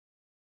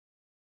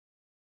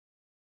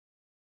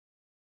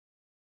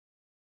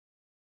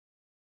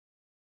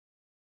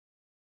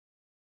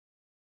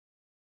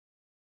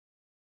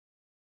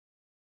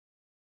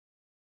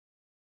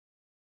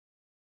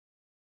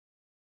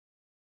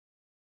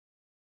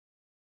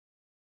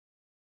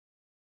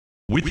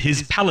With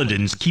his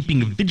paladins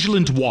keeping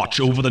vigilant watch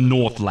over the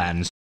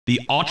Northlands,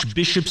 the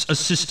Archbishop's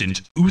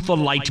assistant, Uther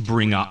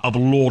Lightbringer of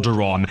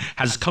Lordaeron,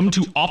 has come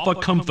to offer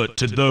comfort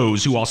to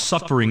those who are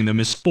suffering the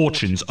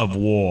misfortunes of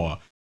war.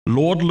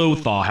 Lord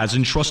Lothar has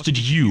entrusted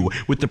you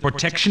with the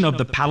protection of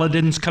the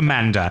Paladin's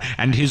commander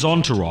and his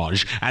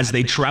entourage as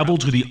they travel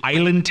to the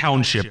island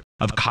township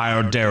of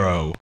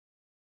Kyardero.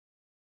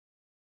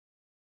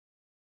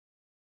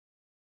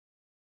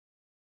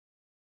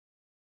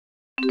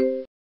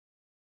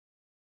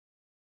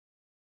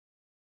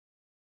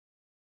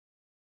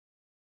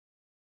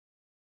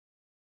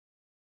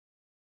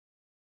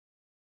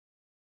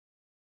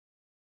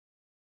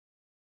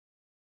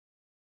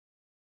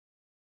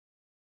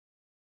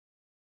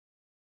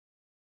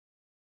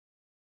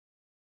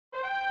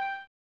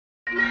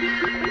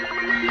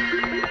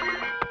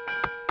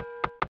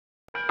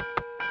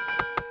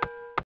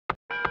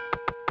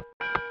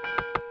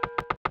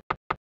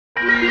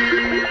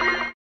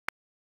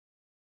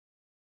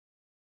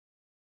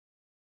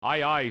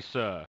 Aye, aye,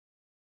 sir.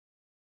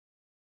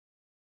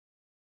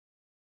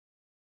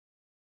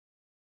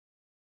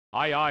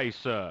 Aye, aye,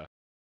 sir.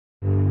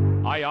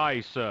 Aye,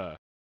 aye, sir.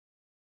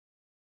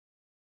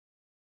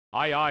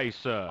 Aye, aye,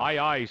 sir. Aye,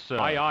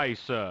 aye,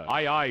 sir.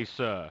 Aye, aye,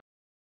 sir.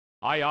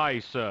 Aye, aye,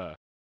 sir.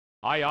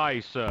 Aye,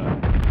 aye, sir.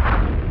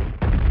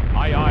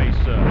 Aye, aye,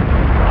 sir.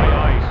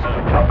 Aye,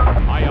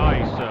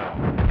 aye, sir. Aye, aye, sir.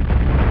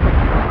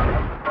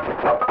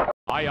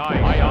 Aye, aye, sir. Aye,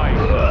 aye, aye,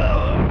 sir.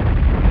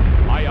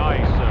 Aye,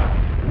 aye, sir.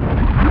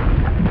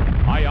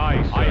 Aye,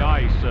 aye,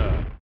 sir. Aye, aye, sir.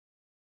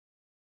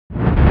 Aye,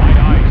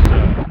 aye,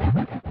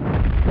 sir.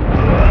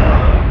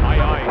 Aye,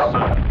 aye,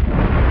 sir. Aye,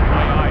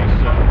 aye,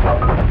 sir.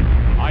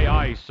 Aye,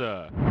 aye,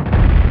 sir.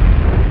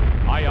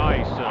 Aye,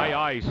 aye, sir. Aye,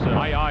 aye,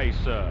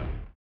 sir.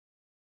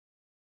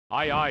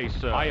 Aye, aye,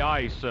 sir. Aye,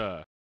 aye,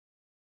 sir.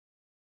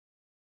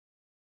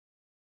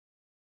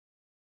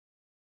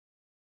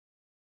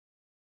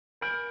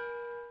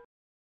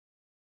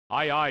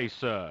 Aye, aye,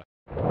 sir.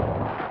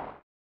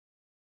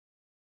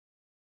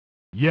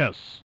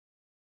 Yes.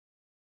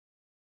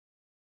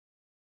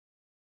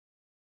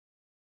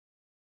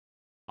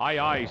 Aye,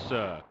 aye,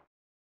 sir.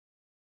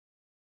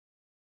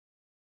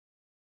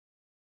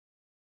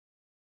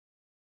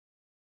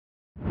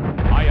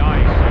 Aye,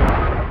 aye,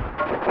 sir.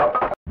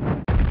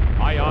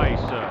 Aye, aye,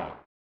 sir.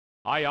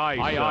 Aye,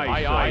 aye, sir.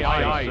 Aye,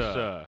 aye,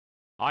 sir.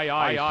 Aye,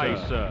 aye,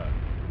 sir.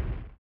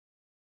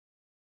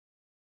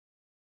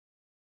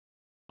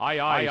 Aye,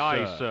 aye, sir. Aye,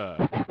 aye, sir.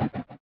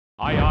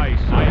 Aye, aye, sir. Aye, aye,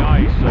 sir.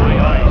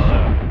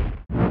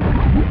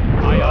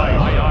 Aye,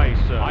 aye,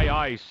 sir. Aye,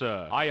 aye,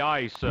 sir. Aye,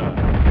 aye, sir.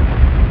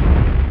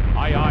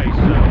 Aye, aye,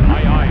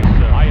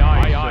 sir.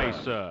 Aye, aye,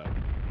 sir.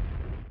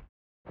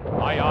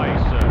 Aye, aye,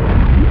 sir.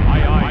 Aye,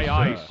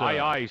 aye, sir. Aye,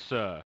 aye,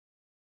 sir.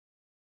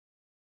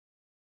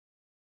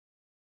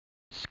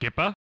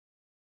 Skipper?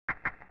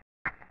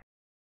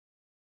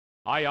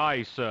 Aye,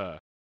 aye, sir.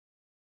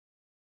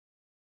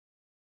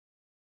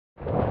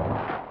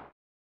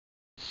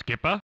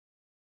 Skipper?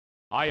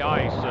 Aye,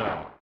 aye,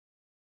 sir.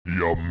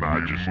 Your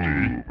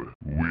Majesty,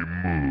 we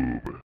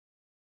move.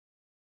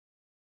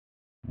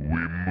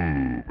 We move.